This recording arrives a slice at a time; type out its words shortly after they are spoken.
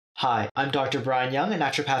Hi, I'm Dr. Brian Young, a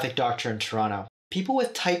naturopathic doctor in Toronto. People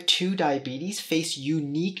with type 2 diabetes face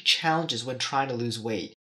unique challenges when trying to lose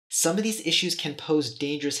weight. Some of these issues can pose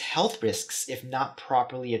dangerous health risks if not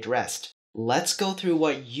properly addressed. Let's go through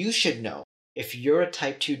what you should know if you're a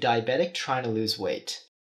type 2 diabetic trying to lose weight.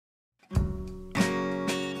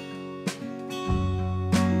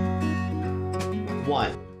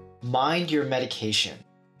 1. Mind your medication.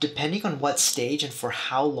 Depending on what stage and for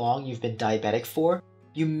how long you've been diabetic for,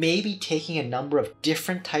 you may be taking a number of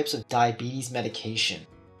different types of diabetes medication.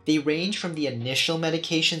 They range from the initial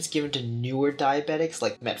medications given to newer diabetics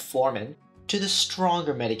like metformin to the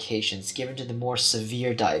stronger medications given to the more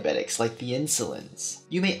severe diabetics like the insulins.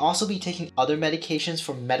 You may also be taking other medications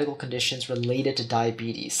for medical conditions related to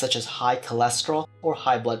diabetes such as high cholesterol or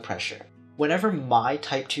high blood pressure. Whenever my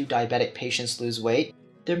type 2 diabetic patients lose weight,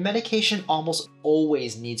 their medication almost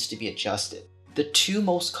always needs to be adjusted. The two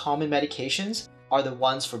most common medications are the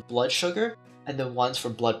ones for blood sugar and the ones for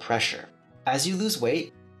blood pressure. As you lose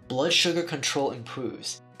weight, blood sugar control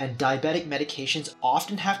improves, and diabetic medications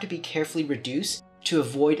often have to be carefully reduced to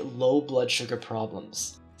avoid low blood sugar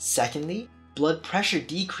problems. Secondly, blood pressure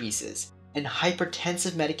decreases, and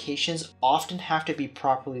hypertensive medications often have to be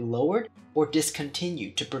properly lowered or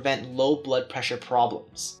discontinued to prevent low blood pressure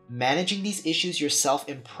problems. Managing these issues yourself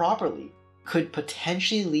improperly could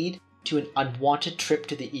potentially lead to an unwanted trip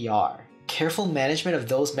to the ER. Careful management of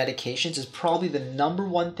those medications is probably the number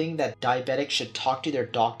one thing that diabetics should talk to their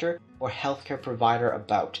doctor or healthcare provider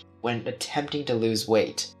about when attempting to lose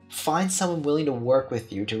weight. Find someone willing to work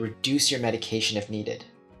with you to reduce your medication if needed.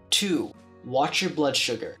 2. Watch your blood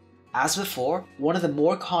sugar. As before, one of the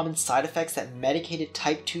more common side effects that medicated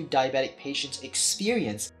type 2 diabetic patients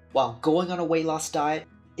experience while going on a weight loss diet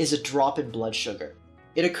is a drop in blood sugar.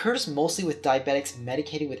 It occurs mostly with diabetics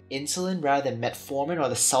medicated with insulin rather than metformin or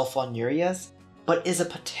the sulfonylureas, but is a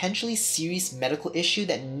potentially serious medical issue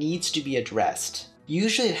that needs to be addressed.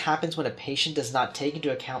 Usually it happens when a patient does not take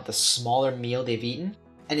into account the smaller meal they've eaten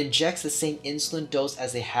and injects the same insulin dose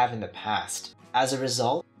as they have in the past. As a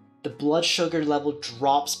result, the blood sugar level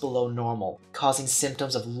drops below normal, causing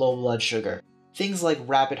symptoms of low blood sugar. Things like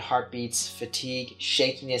rapid heartbeats, fatigue,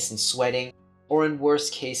 shakiness and sweating, or in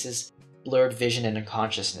worst cases, blurred vision and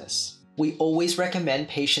unconsciousness. We always recommend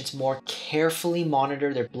patients more carefully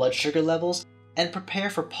monitor their blood sugar levels and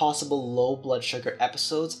prepare for possible low blood sugar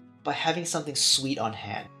episodes by having something sweet on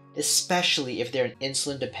hand, especially if they're an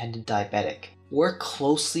insulin-dependent diabetic. Work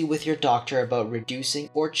closely with your doctor about reducing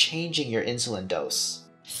or changing your insulin dose.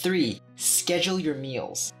 3. Schedule your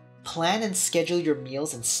meals. Plan and schedule your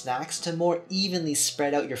meals and snacks to more evenly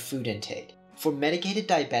spread out your food intake. For medicated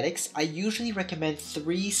diabetics, I usually recommend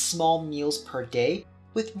 3 small meals per day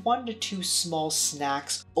with 1 to 2 small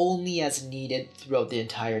snacks only as needed throughout the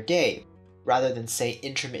entire day, rather than say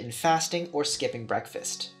intermittent fasting or skipping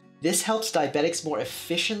breakfast. This helps diabetics more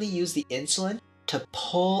efficiently use the insulin to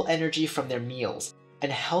pull energy from their meals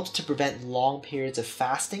and helps to prevent long periods of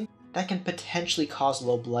fasting that can potentially cause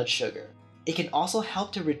low blood sugar. It can also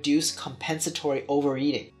help to reduce compensatory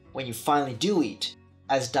overeating when you finally do eat,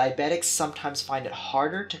 as diabetics sometimes find it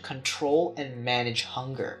harder to control and manage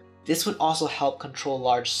hunger. This would also help control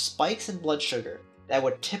large spikes in blood sugar that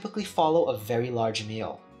would typically follow a very large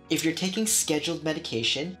meal. If you're taking scheduled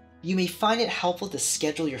medication, you may find it helpful to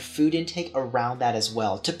schedule your food intake around that as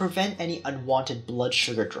well to prevent any unwanted blood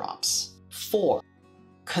sugar drops. 4.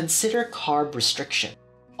 Consider carb restriction.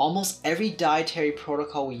 Almost every dietary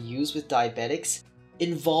protocol we use with diabetics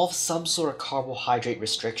involves some sort of carbohydrate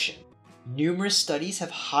restriction. Numerous studies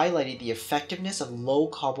have highlighted the effectiveness of low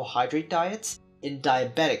carbohydrate diets in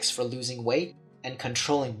diabetics for losing weight and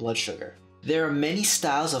controlling blood sugar. There are many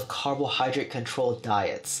styles of carbohydrate controlled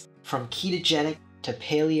diets, from ketogenic to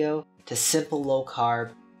paleo to simple low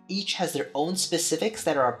carb. Each has their own specifics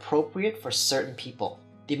that are appropriate for certain people.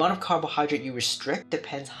 The amount of carbohydrate you restrict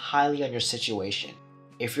depends highly on your situation.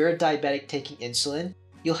 If you're a diabetic taking insulin,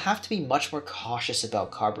 you'll have to be much more cautious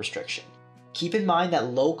about carb restriction. Keep in mind that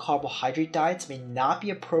low carbohydrate diets may not be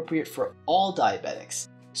appropriate for all diabetics,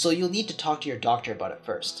 so you'll need to talk to your doctor about it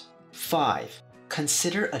first. 5.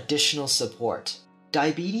 Consider additional support.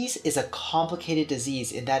 Diabetes is a complicated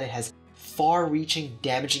disease in that it has far-reaching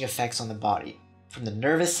damaging effects on the body, from the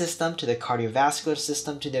nervous system to the cardiovascular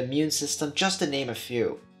system to the immune system, just to name a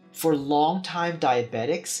few. For long-time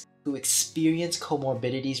diabetics who experience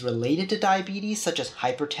comorbidities related to diabetes such as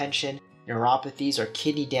hypertension, neuropathies, or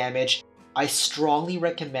kidney damage, I strongly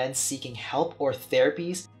recommend seeking help or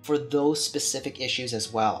therapies for those specific issues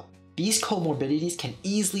as well. These comorbidities can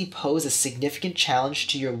easily pose a significant challenge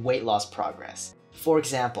to your weight loss progress. For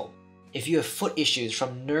example, if you have foot issues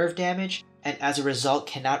from nerve damage, and as a result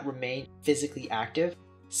cannot remain physically active,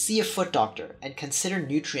 see a foot doctor and consider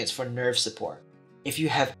nutrients for nerve support. If you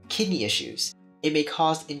have kidney issues, it may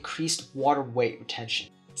cause increased water weight retention.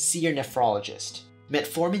 See your nephrologist.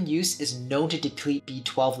 Metformin use is known to deplete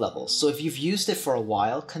B12 levels, so if you've used it for a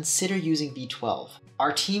while, consider using B12.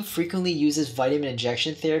 Our team frequently uses vitamin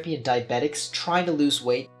injection therapy in diabetics trying to lose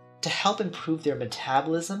weight to help improve their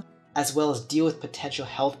metabolism as well as deal with potential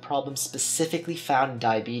health problems specifically found in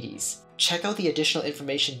diabetes. Check out the additional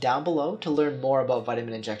information down below to learn more about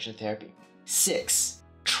vitamin injection therapy. 6.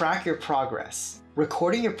 Track your progress.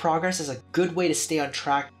 Recording your progress is a good way to stay on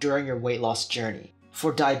track during your weight loss journey.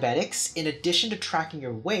 For diabetics, in addition to tracking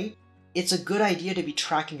your weight, it's a good idea to be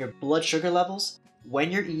tracking your blood sugar levels,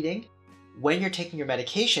 when you're eating, when you're taking your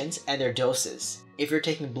medications, and their doses. If you're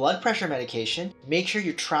taking blood pressure medication, make sure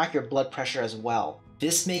you track your blood pressure as well.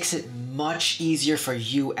 This makes it much easier for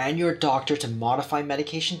you and your doctor to modify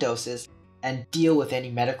medication doses and deal with any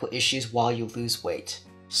medical issues while you lose weight.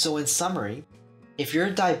 So in summary, if you're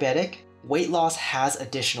a diabetic, weight loss has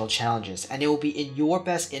additional challenges, and it will be in your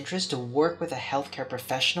best interest to work with a healthcare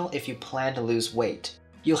professional if you plan to lose weight.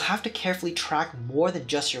 You'll have to carefully track more than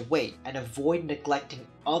just your weight and avoid neglecting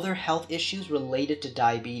other health issues related to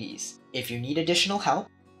diabetes. If you need additional help,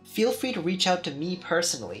 feel free to reach out to me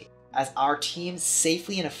personally, as our team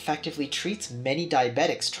safely and effectively treats many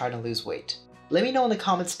diabetics trying to lose weight. Let me know in the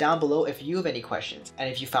comments down below if you have any questions, and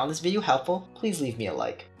if you found this video helpful, please leave me a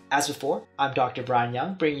like. As before, I'm Dr. Brian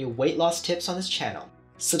Young, bringing you weight loss tips on this channel.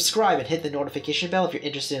 Subscribe and hit the notification bell if you're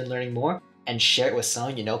interested in learning more, and share it with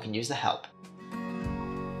someone you know can use the help.